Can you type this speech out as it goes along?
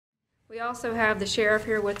We also have the sheriff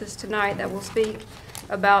here with us tonight that will speak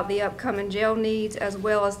about the upcoming jail needs, as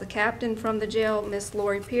well as the captain from the jail, Miss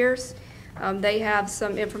Lori Pierce. They have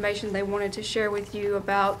some information they wanted to share with you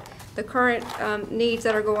about the current needs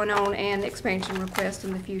that are going on and expansion requests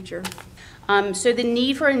in the future. So the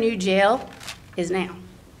need for a new jail is now.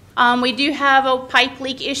 We do have a pipe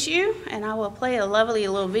leak issue, and I will play a lovely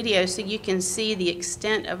little video so you can see the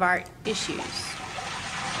extent of our issues.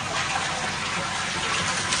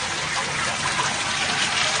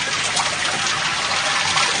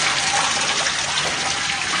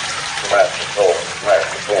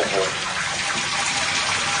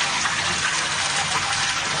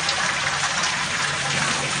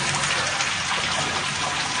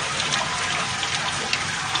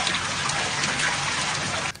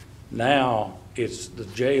 Now it's the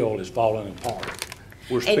jail is falling apart.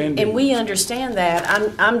 We're spending, and we understand that.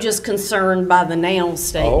 I'm just concerned by the now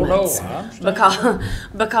statements. Oh no, I understand.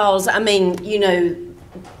 because I mean, you know,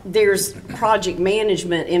 there's project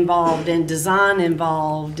management involved and design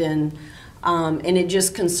involved, and it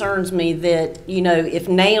just concerns me that, you know, if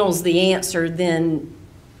now's the answer, then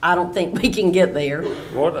I don't think we can get there.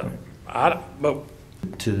 But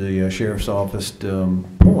to the sheriff's office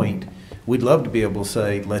point, we'd love to be able to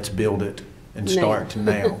say, let's build it and start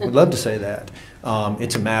now. We'd love to say that.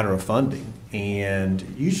 It's a matter of funding, and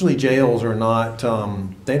usually jails are not,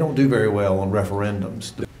 they don't do very well on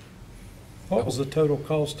referendums. What was the total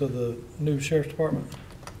cost of the new sheriff's department?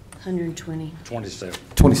 120. 27.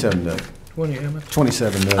 27 million. 20, how much?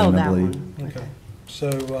 27 million, Oh, that I believe. one. Okay.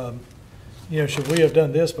 So, you know, should we have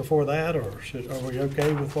done this before that, or are we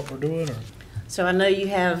okay with what we're doing, or? So I know you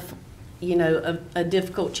have, you know, a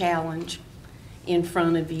difficult challenge in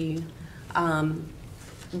front of you,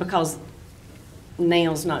 because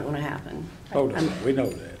now's not going to happen. Oh, no, we know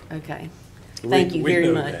that. Okay. Thank you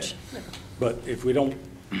very much. That. But if we don't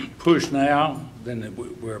push now, then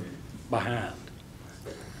we're behind.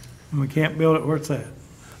 We can't build it where it's at.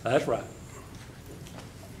 That's right.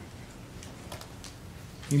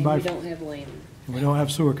 Anybody, and we don't have land. And we don't have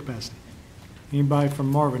sewer capacity. Anybody from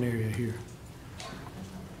Marvin area here?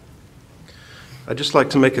 I'd just like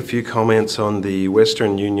to make a few comments on the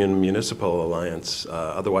Western Union Municipal Alliance,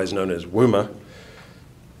 otherwise known as WUMA,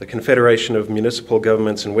 the Confederation of Municipal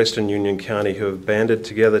Governments in Western Union County, who have banded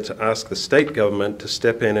together to ask the state government to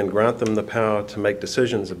step in and grant them the power to make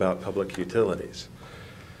decisions about public utilities.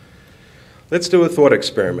 Let's do a thought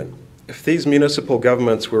experiment. If these municipal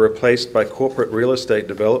governments were replaced by corporate real estate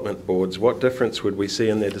development boards, what difference would we see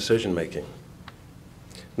in their decision making?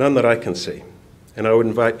 None that I can see. And I would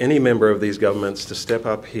invite any member of these governments to step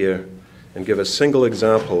up here and give a single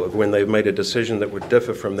example of when they've made a decision that would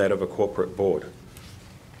differ from that of a corporate board.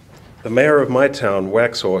 The mayor of my town,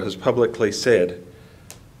 Waxhaw, has publicly said,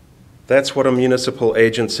 that's what a municipal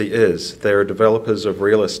agency is. They are developers of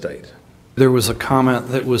real estate. There was a comment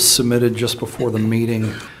that was submitted just before the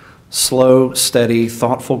meeting. Slow, steady,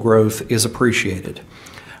 thoughtful growth is appreciated.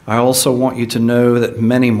 I also want you to know that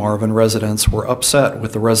many Marvin residents were upset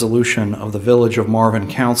with the resolution of the Village of Marvin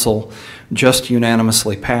Council just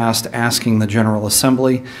unanimously passed asking the General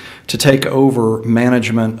Assembly to take over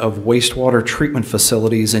management of wastewater treatment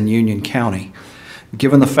facilities in Union County.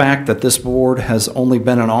 Given the fact that this board has only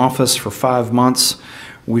been in office for 5 months,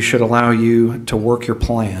 we should allow you to work your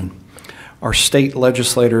plan. Our state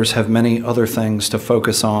legislators have many other things to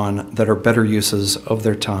focus on that are better uses of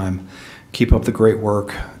their time. Keep up the great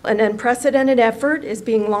work. An unprecedented effort is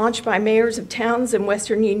being launched by mayors of towns in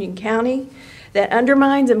Western Union County that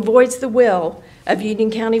undermines and voids the will of Union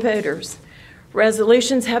County voters.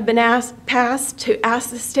 Resolutions have been passed to ask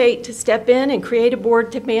the state to step in and create a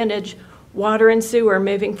board to manage water and sewer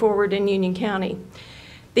moving forward in Union County.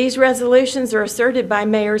 These resolutions are asserted by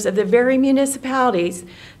mayors of the very municipalities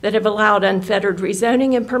that have allowed unfettered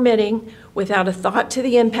rezoning and permitting without a thought to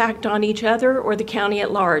the impact on each other or the county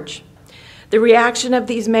at large. The reaction of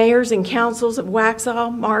these mayors and councils of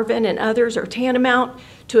Waxhaw, Marvin, and others are tantamount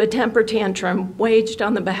to a temper tantrum waged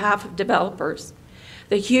on the behalf of developers.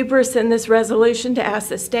 The hubris in this resolution to ask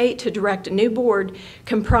the state to direct a new board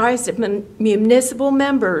comprised of municipal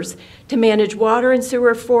members to manage water and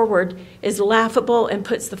sewer forward is laughable and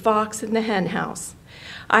puts the fox in the hen house.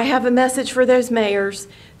 I have a message for those mayors,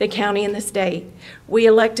 the county, and the state. We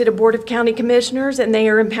elected a board of county commissioners, and they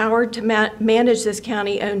are empowered to manage this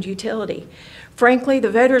county-owned utility. Frankly, the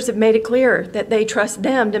voters have made it clear that they trust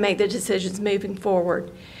them to make the decisions moving forward.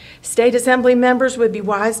 State Assembly members would be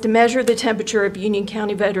wise to measure the temperature of Union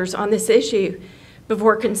County voters on this issue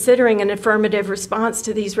before considering an affirmative response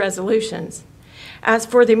to these resolutions. As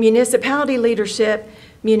for the municipality leadership,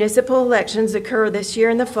 municipal elections occur this year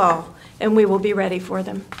in the fall, and we will be ready for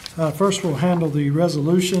them. First, we'll handle the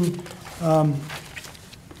resolution.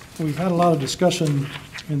 We've had a lot of discussion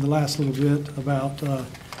in the last little bit about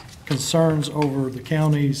concerns over the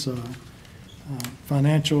county's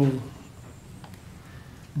financial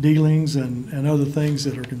dealings and other things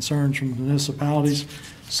that are concerns from municipalities.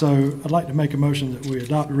 So I'd like to make a motion that we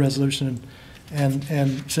adopt the resolution. And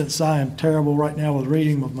since I am terrible right now with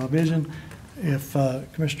reading with my vision, if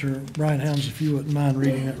Commissioner Brian Helms, if you wouldn't mind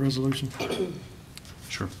reading that resolution.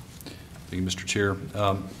 Sure. Thank you, Mr. Chair.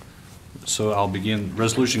 So I'll begin.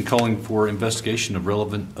 Resolution calling for investigation of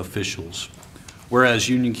relevant officials. Whereas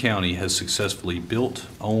Union County has successfully built,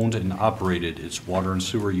 owned, and operated its water and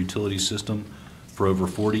sewer utility system for over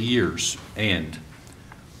 40 years, and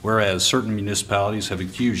whereas certain municipalities have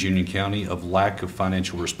accused Union County of lack of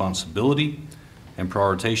financial responsibility and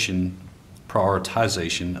prioritization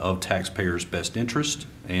of taxpayers' best interest,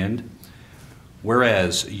 and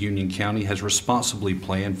whereas Union County has responsibly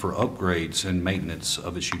planned for upgrades and maintenance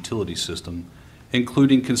of its utility system,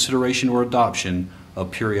 including consideration or adoption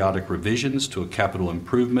of periodic revisions to a capital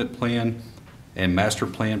improvement plan and master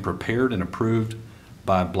plan prepared and approved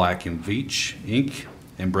by Black & Veatch, Inc.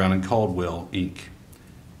 and Brown & Caldwell, Inc.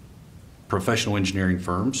 professional engineering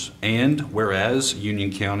firms, and whereas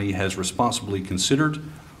Union County has responsibly considered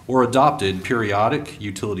or adopted periodic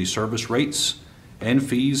utility service rates and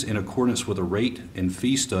fees in accordance with a rate and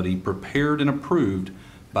fee study prepared and approved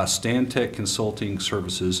by Stantec Consulting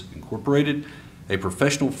Services, Incorporated, a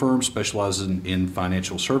professional firm specializing in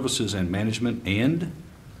financial services and management, and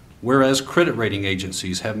whereas credit rating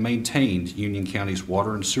agencies have maintained Union County's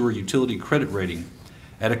water and sewer utility credit rating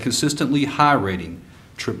at a consistently high rating,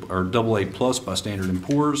 AA plus by Standard &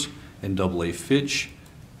 Poor's and AA Fitch,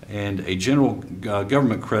 and a general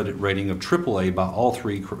government credit rating of AAA by all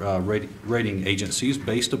three rating agencies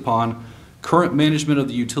based upon current management of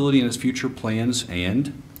the utility and its future plans,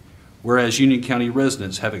 and whereas Union County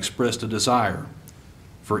residents have expressed a desire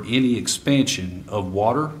for any expansion of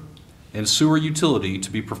water and sewer utility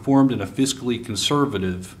to be performed in a fiscally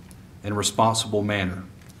conservative and responsible manner,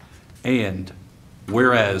 and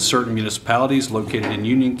whereas certain municipalities located in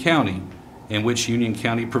Union County in which Union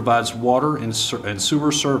County provides water and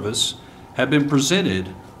sewer service have been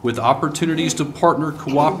presented with opportunities to partner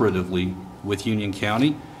cooperatively with Union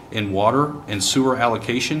County in water and sewer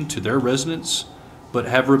allocation to their residents, but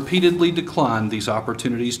have repeatedly declined these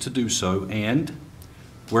opportunities to do so, and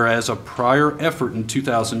whereas a prior effort in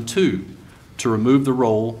 2002 to remove the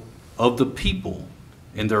role of the people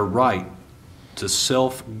in their right to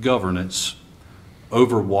self-governance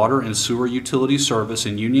over water and sewer utility service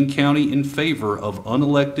in Union County in favor of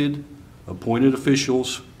unelected appointed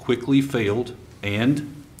officials quickly failed,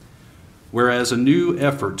 and whereas a new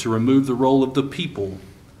effort to remove the role of the people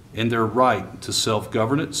in their right to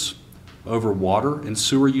self-governance over water and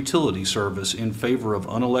sewer utility service in favor of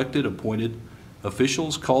unelected appointed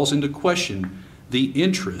officials calls into question the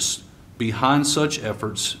interests behind such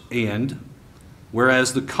efforts, and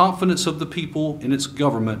whereas the confidence of the people in its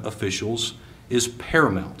government officials is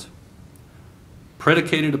paramount,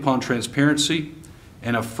 predicated upon transparency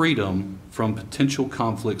and a freedom from potential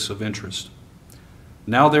conflicts of interest.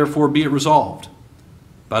 Now therefore be it resolved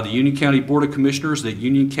by the Union County Board of Commissioners that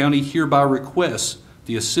Union County hereby requests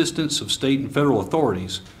the assistance of state and federal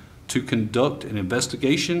authorities to conduct an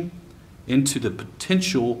investigation into the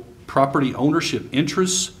potential property ownership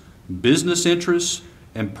interests, business interests,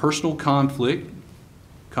 and personal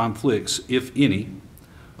conflicts, if any,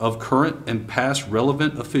 of current and past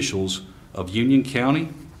relevant officials of Union County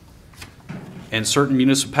and certain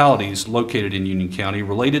municipalities located in Union County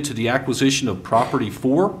related to the acquisition of property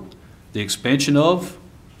for, the expansion of,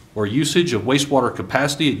 or usage of wastewater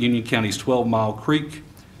capacity at Union County's 12 Mile Creek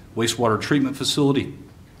wastewater treatment facility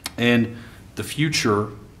and the future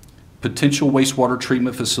potential wastewater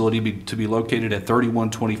treatment facility to be located at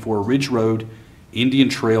 3124 Ridge Road, Indian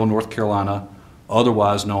Trail, North Carolina,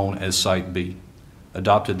 otherwise known as Site B.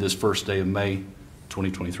 Adopted this first day of May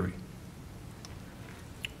 2023.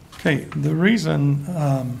 Okay, the reason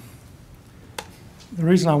I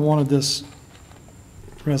wanted this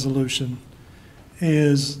resolution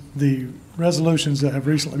is the resolutions that have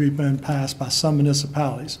recently been passed by some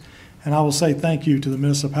municipalities. And I will say thank you to the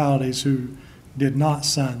municipalities who did not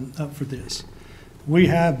sign up for this. We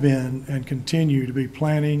have been and continue to be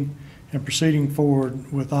planning and proceeding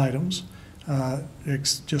forward with items.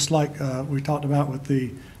 It's just like we talked about with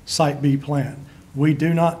the Site B plan. We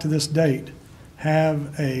do not to this date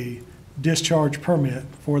have a discharge permit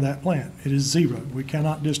for that plant. It is zero. We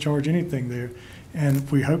cannot discharge anything there. And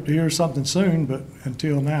we hope to hear something soon, but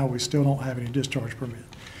until now, we still don't have any discharge permit.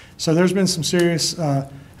 So there's been some serious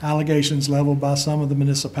allegations leveled by some of the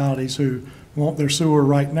municipalities who want their sewer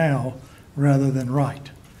right now rather than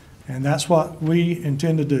right. And that's what we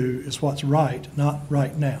intend to do, is what's right, not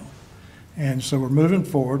right now. And so we're moving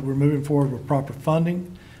forward. We're moving forward with proper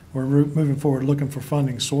funding. We're moving forward looking for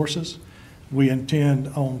funding sources. We intend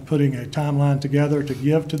on putting a timeline together to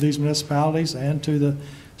give to these municipalities and to the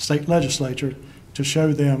state legislature to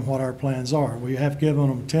show them what our plans are. We have given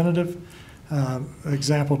them tentative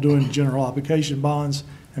example, doing general obligation bonds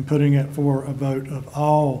and putting it for a vote of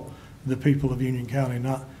all the people of Union County,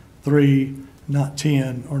 not 3, not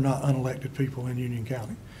 10, or not unelected people in Union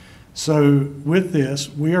County. So with this,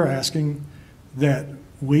 we are asking that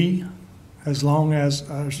we, as well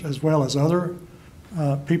as other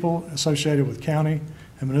people associated with county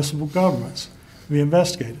and municipal governments, be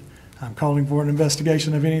investigated. I'm calling for an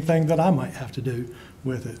investigation of anything that I might have to do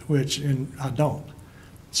with it, which I don't.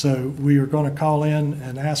 So we are going to call in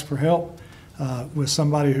and ask for help with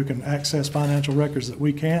somebody who can access financial records that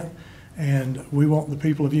we can't. And we want the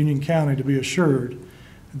people of Union County to be assured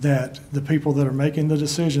that the people that are making the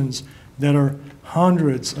decisions that are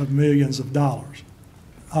hundreds of millions of dollars,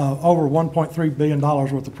 over $1.3 billion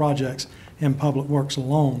worth of projects in public works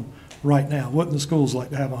alone right now. Wouldn't the schools like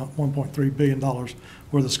to have $1.3 billion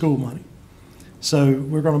worth of school money? So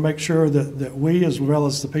we're going to make sure that we, as well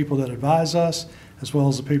as the people that advise us, as well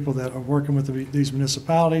as the people that are working with these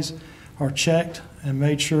municipalities, are checked and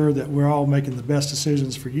made sure that we're all making the best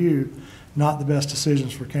decisions for you, not the best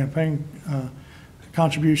decisions for campaign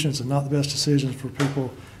contributions, and not the best decisions for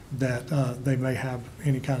people that they may have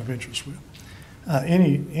any kind of interest with.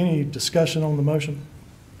 Any discussion on the motion?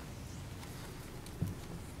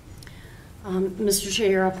 Mr.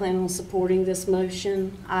 Chair, I plan on supporting this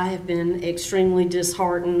motion. I have been extremely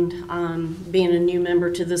disheartened being a new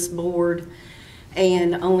member to this board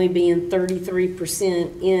and only being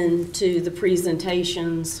 33% into the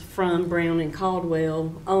presentations from Brown and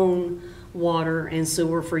Caldwell on water and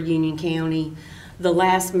sewer for Union County. The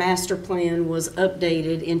last master plan was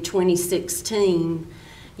updated in 2016,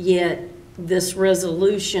 yet this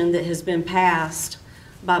resolution that has been passed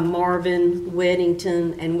by Marvin,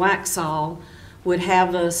 Weddington, and Waxhaw would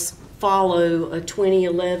have us follow a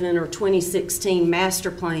 2011 or 2016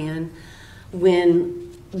 master plan when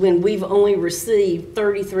we've only received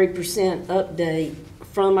 33% update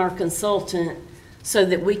from our consultant so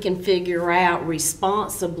that we can figure out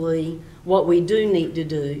responsibly what we do need to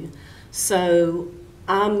do. So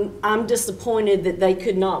I'm disappointed that they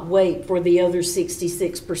could not wait for the other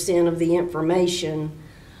 66% of the information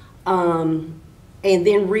and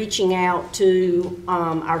then reaching out to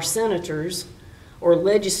our senators or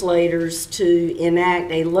legislators to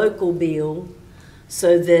enact a local bill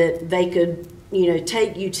so that they could,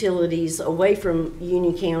 take utilities away from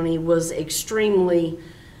Union County was extremely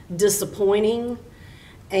disappointing.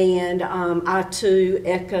 And I too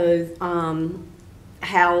echo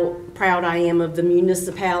how proud I am of the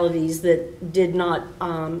municipalities that did not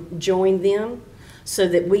join them so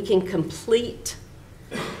that we can complete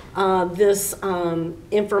this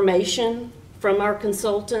information from our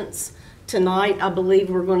consultants. Tonight, I believe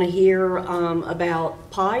we're going to hear about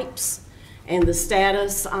pipes and the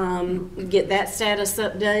status, get that status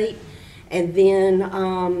update. And then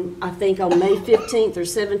I think on May 15th or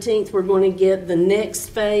 17th, we're going to get the next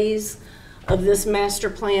phase of this master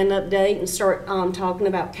plan update and start talking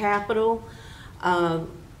about capital.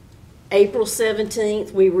 April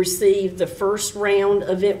 17th, we received the first round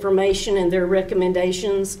of information and their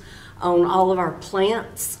recommendations on all of our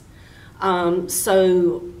plants.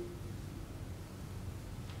 So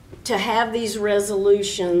to have these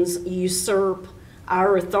resolutions usurp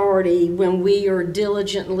our authority when we are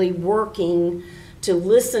diligently working to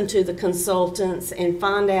listen to the consultants and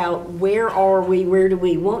find out where are we, where do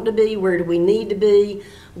we want to be, where do we need to be,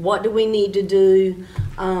 what do we need to do.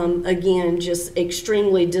 Again, just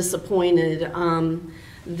extremely disappointed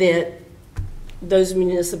that those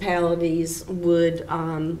municipalities would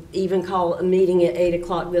even call a meeting at 8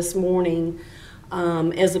 o'clock this morning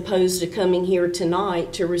as opposed to coming here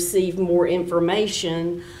tonight to receive more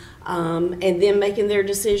information and then making their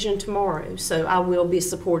decision tomorrow. So I will be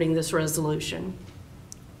supporting this resolution.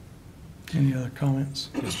 Any other comments?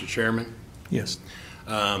 Mr. Chairman? Yes.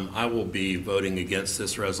 I will be voting against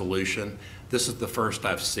this resolution. This is the first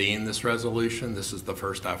I've seen this resolution. This is the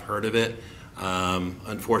first I've heard of it.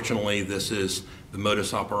 Unfortunately, this is the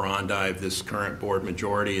modus operandi of this current board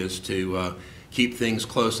majority, is to keep things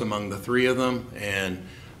close among the three of them and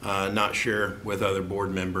not share with other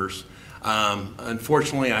board members.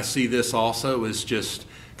 Unfortunately, I see this also as just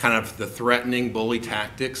kind of the threatening bully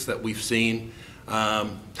tactics that we've seen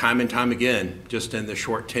time and time again, just in the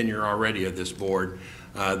short tenure already of this board.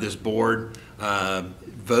 This board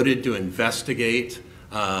voted to investigate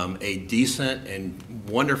a decent and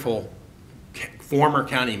wonderful former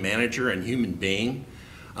county manager and human being,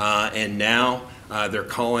 and now they're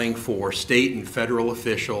calling for state and federal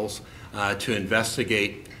officials to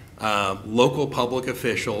investigate local public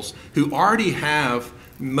officials who already have,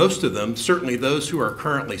 most of them, certainly those who are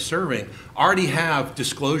currently serving, already have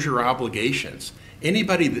disclosure obligations.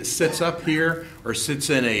 Anybody that sits up here or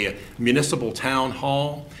sits in a municipal town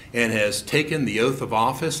hall and has taken the oath of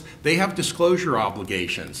office, they have disclosure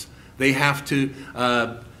obligations. They have to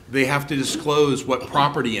disclose what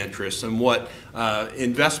property interests and what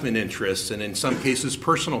investment interests, and in some cases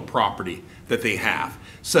personal property that they have.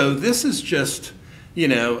 So this is just, you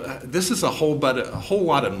know, this is a whole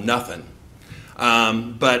lot of nothing.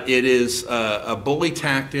 But it is a bully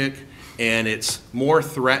tactic, and it's more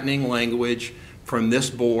threatening language from this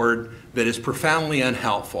board that is profoundly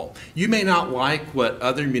unhelpful. You may not like what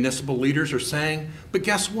other municipal leaders are saying, but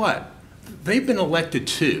guess what? They've been elected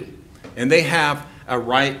too, and they have a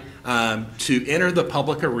right to enter the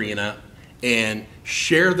public arena and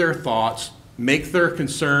share their thoughts, make their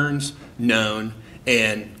concerns known,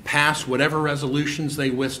 and pass whatever resolutions they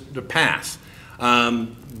wish to pass.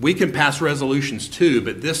 We can pass resolutions too,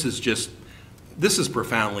 but this is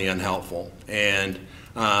profoundly unhelpful. And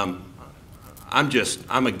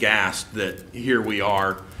I'm aghast that here we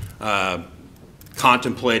are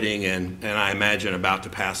contemplating and I imagine about to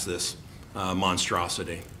pass this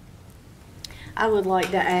monstrosity. I would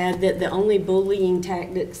like to add that the only bullying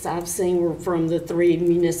tactics I've seen were from the 3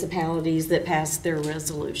 municipalities that passed their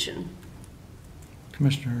resolution.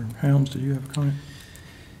 Commissioner Helms, do you have a comment?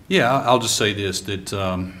 Yeah, I'll just say this, that,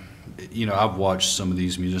 you know, I've watched some of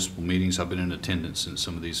these municipal meetings. I've been in attendance in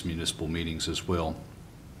some of these municipal meetings as well.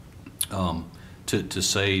 To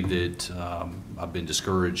say that I've been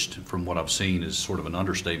discouraged from what I've seen is sort of an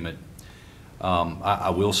understatement. I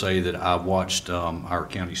will say that I watched our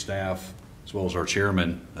county staff as well as our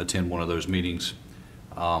chairman attend one of those meetings,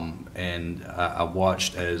 and I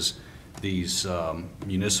watched as these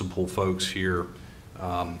municipal folks here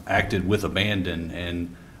acted with abandon,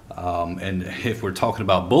 and if we're talking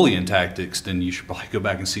about bullying tactics, then you should probably go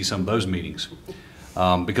back and see some of those meetings,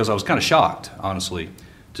 because I was kind of shocked, honestly,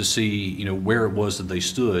 to see, you know, where it was that they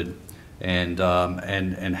stood, and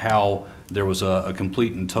how there was a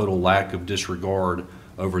complete and total lack of disregard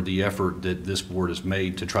over the effort that this board has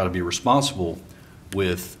made to try to be responsible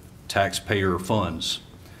with taxpayer funds.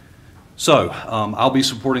 So I'll be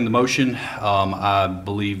supporting the motion. I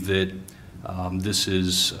believe that this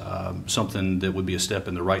is something that would be a step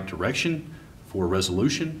in the right direction for a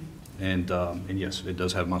resolution, and yes, it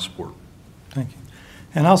does have my support. Thank you.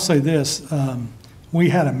 And I'll say this, we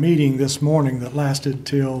had a meeting this morning that lasted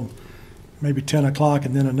till maybe 10 o'clock,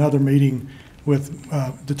 and then another meeting with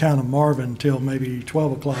the town of Marvin till maybe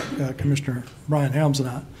 12 o'clock, Commissioner Brian Helms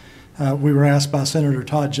and I. We were asked by Senator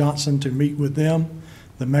Todd Johnson to meet with them,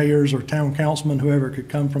 the mayors or town councilmen, whoever could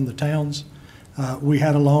come from the towns. We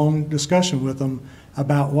had a long discussion with them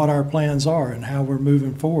about what our plans are and how we're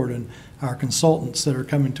moving forward, and our consultants that are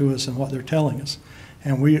coming to us and what they're telling us.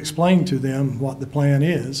 And we explained to them what the plan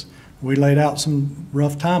is. We laid out some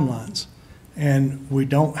rough timelines, and we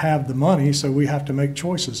don't have the money, so we have to make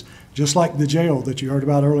choices. Just like the jail that you heard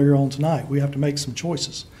about earlier on tonight, we have to make some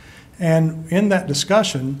choices. And in that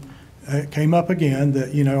discussion, it came up again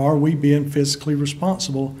that, you know, are we being fiscally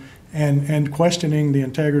responsible, and questioning the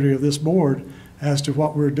integrity of this board as to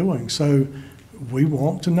what we're doing. So we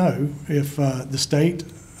want to know if the state,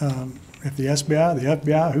 if the SBI, the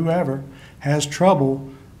FBI, whoever, has trouble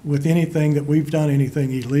with anything that we've done,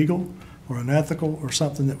 anything illegal or unethical or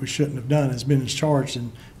something that we shouldn't have done, has been charged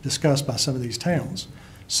and discussed by some of these towns.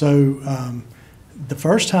 So the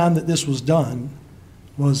first time that this was done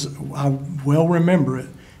was, I well remember it,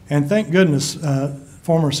 and thank goodness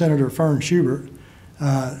former Senator Fern Schubert,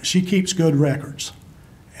 she keeps good records.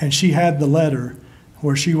 And she had the letter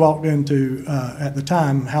where she walked into, at the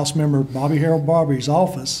time, House Member Bobby Harold Barbie's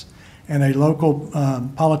office, and a local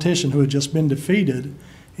politician who had just been defeated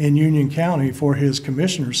in Union County for his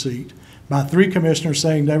commissioner seat by 3 commissioners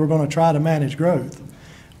saying they were going to try to manage growth,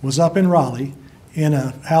 was up in Raleigh in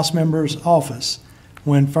a House member's office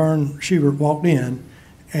when Fern Schubert walked in,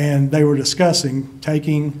 and they were discussing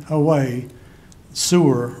taking away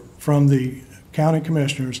sewer from the county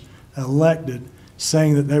commissioners elected,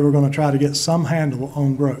 saying that they were going to try to get some handle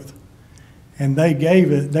on growth. And they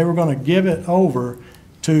were going to give it over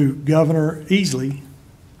to Governor Easley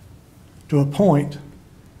to appoint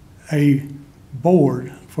a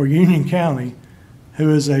board for Union County,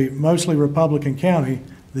 who is a mostly Republican county.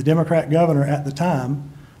 The Democrat governor at the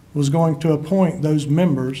time was going to appoint those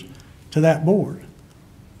members to that board.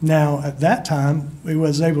 Now, at that time, it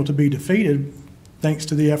was able to be defeated thanks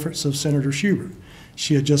to the efforts of Senator Schubert.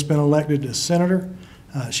 She had just been elected as senator.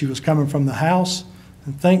 She was coming from the House,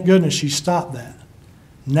 and thank goodness she stopped that.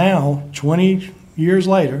 Now, 20 years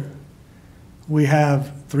later, we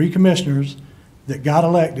have 3 commissioners that got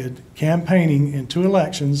elected campaigning in 2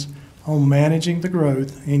 elections on managing the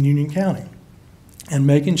growth in Union County and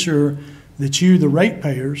making sure that you, the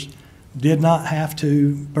ratepayers, did not have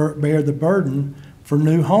to bear the burden for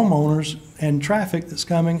new homeowners and traffic that's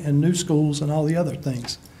coming and new schools and all the other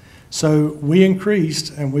things. So we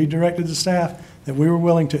increased, and we directed the staff that we were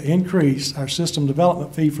willing to increase our system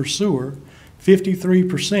development fee for sewer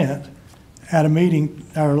 53% at a meeting,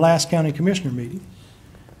 our last county commissioner meeting.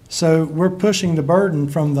 So we're pushing the burden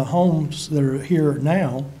from the homes that are here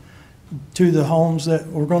now to the homes that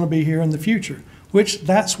are going to be here in the future, which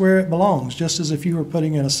that's where it belongs. Just as if you were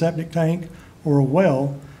putting in a septic tank or a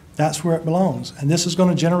well, that's where it belongs. And this is going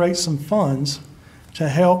to generate some funds to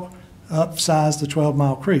help upsize the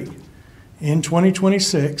 12-Mile Creek. In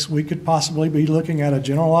 2026, we could possibly be looking at a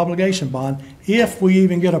general obligation bond if we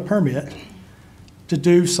even get a permit to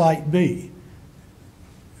do Site B.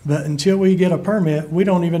 But until we get a permit, we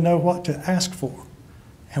don't even know what to ask for.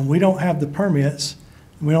 And we don't have the permits,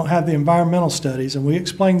 we don't have the environmental studies, and we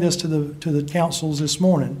explained this to the councils this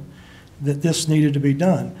morning, that this needed to be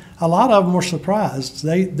done. A lot of them were surprised.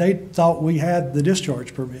 They thought we had the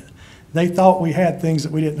discharge permit. They thought we had things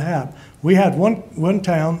that we didn't have. We had one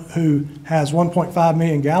town who has 1.5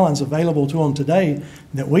 million gallons available to them today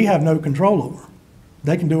that we have no control over.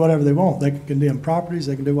 They can do whatever they want. They can condemn properties,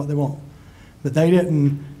 they can do what they want. But they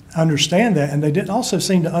didn't understand that, and they didn't also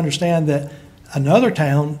seem to understand that another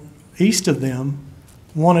town east of them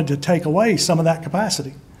wanted to take away some of that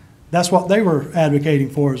capacity. That's what they were advocating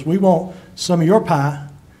for, is we want some of your pie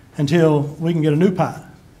until we can get a new pie.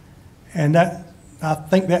 And that, I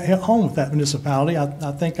think that hit home with that municipality.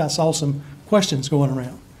 I think I saw some questions going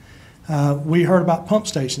around. We heard about pump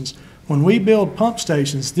stations. When we build pump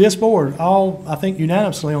stations, this board, all I think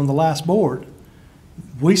unanimously on the last board,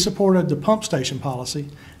 we supported the pump station policy,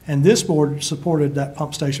 and this board supported that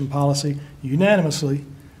pump station policy unanimously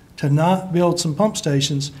to not build some pump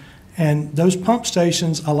stations. And those pump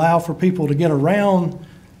stations allow for people to get around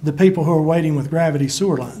the people who are waiting with gravity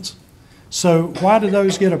sewer lines. So why do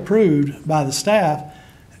those get approved by the staff?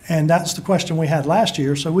 And that's the question we had last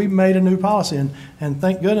year. So we made a new policy, and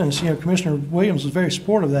thank goodness, Commissioner Williams was very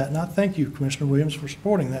supportive of that, and I thank you, Commissioner Williams, for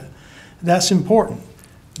supporting that. That's important.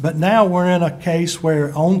 But now we're in a case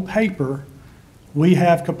where, on paper, we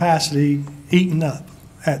have capacity eaten up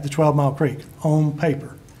at the 12-Mile Creek, on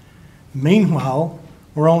paper. Meanwhile,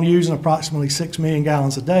 we're only using approximately 6 million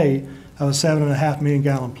gallons a day of a 7.5 million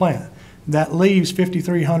gallon plant. That leaves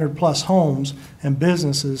 5,300 plus homes and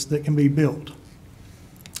businesses that can be built.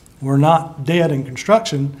 We're not dead in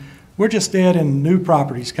construction, we're just dead in new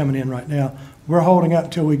properties coming in right now. We're holding up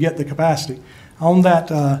until we get the capacity. On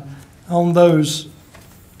that, on those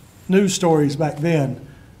news stories back then,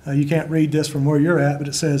 you can't read this from where you're at, but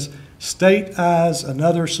it says, "State eyes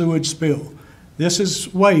another sewage spill." This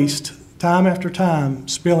is waste, time after time,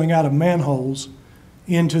 spilling out of manholes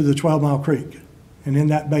into the 12-Mile Creek and in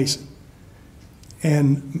that basin.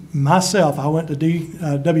 And myself, I went to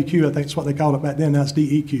WQ, I think that's what they called it back then, now it's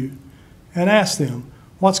DEQ, and asked them,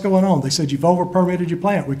 what's going on? They said, you've over-permitted your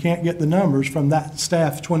plant. We can't get the numbers from that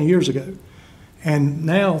staff 20 years ago. And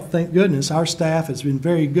now, thank goodness, our staff has been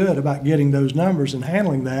very good about getting those numbers and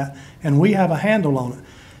handling that, and we have a handle on it.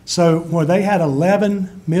 So where they had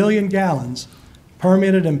 11 million gallons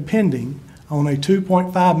permitted and pending on a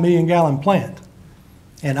 2.5 million gallon plant,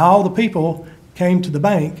 and all the people came to the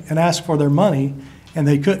bank and asked for their money, and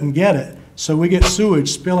they couldn't get it, so we get sewage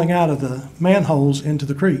spilling out of the manholes into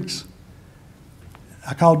the creeks.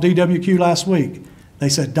 I called DWQ last week. They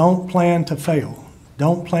said, don't plan to fail.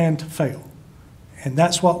 Don't plan to fail. And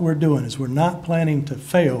that's what we're doing, is we're not planning to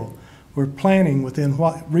fail. We're planning within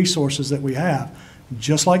what resources that we have.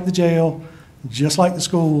 Just like the jail, just like the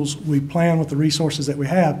schools, we plan with the resources that we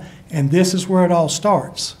have. And this is where it all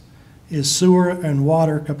starts, is sewer and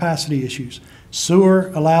water capacity issues.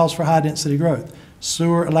 Sewer allows for high density growth.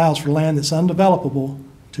 Sewer allows for land that's undevelopable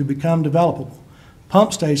to become developable.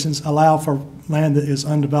 Pump stations allow for land that is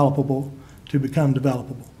undevelopable to become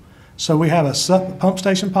developable. So we have a pump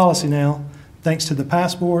station policy now, thanks to the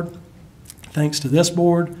past board, thanks to this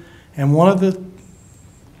board, and two of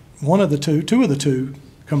the two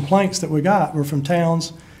complaints that we got were from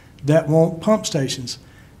towns that want pump stations.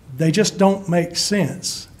 They just don't make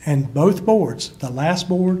sense. And both boards, the last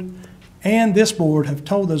board and this board, have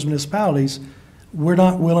told those municipalities, we're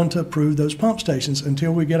not willing to approve those pump stations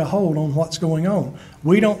until we get a hold on what's going on.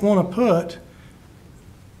 We don't want to put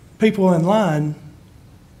people in line,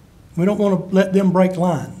 we don't want to let them break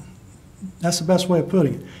line. That's the best way of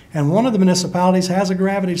putting it. And one of the municipalities has a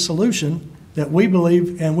gravity solution that we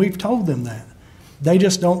believe, and we've told them that. They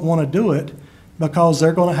just don't want to do it because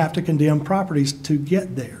they're going to have to condemn properties to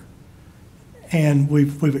get there. And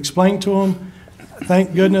we've explained to them.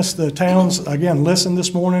 Thank goodness the towns, again, listened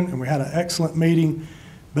this morning, and we had an excellent meeting.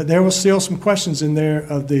 But there was still some questions in there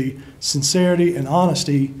of the sincerity and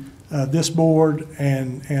honesty of this board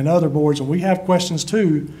and other boards. And we have questions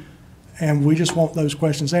too, and we just want those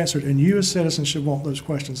questions answered. And you as citizens should want those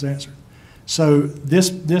questions answered. So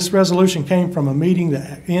this resolution came from a meeting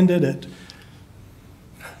that ended at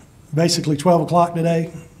basically 12 o'clock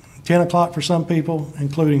today, 10 o'clock for some people,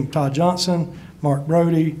 including Todd Johnson, Mark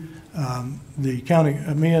Brody, the county,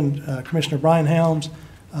 me and Commissioner Brian Helms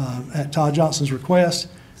at Todd Johnson's request.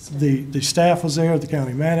 The staff was there, the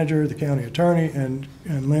county manager, the county attorney, and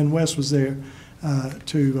Lynn West was there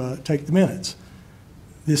to take the minutes.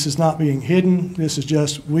 This is not being hidden. This is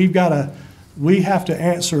just, we have to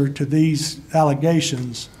answer to these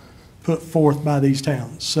allegations put forth by these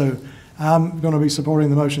towns. So I'm going to be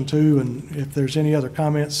supporting the motion too, and if there's any other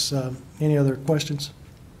comments, any other questions?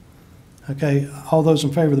 Okay, all those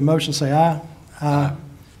in favor of the motion say aye. Aye.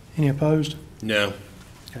 Any opposed? No.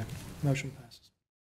 Okay, motion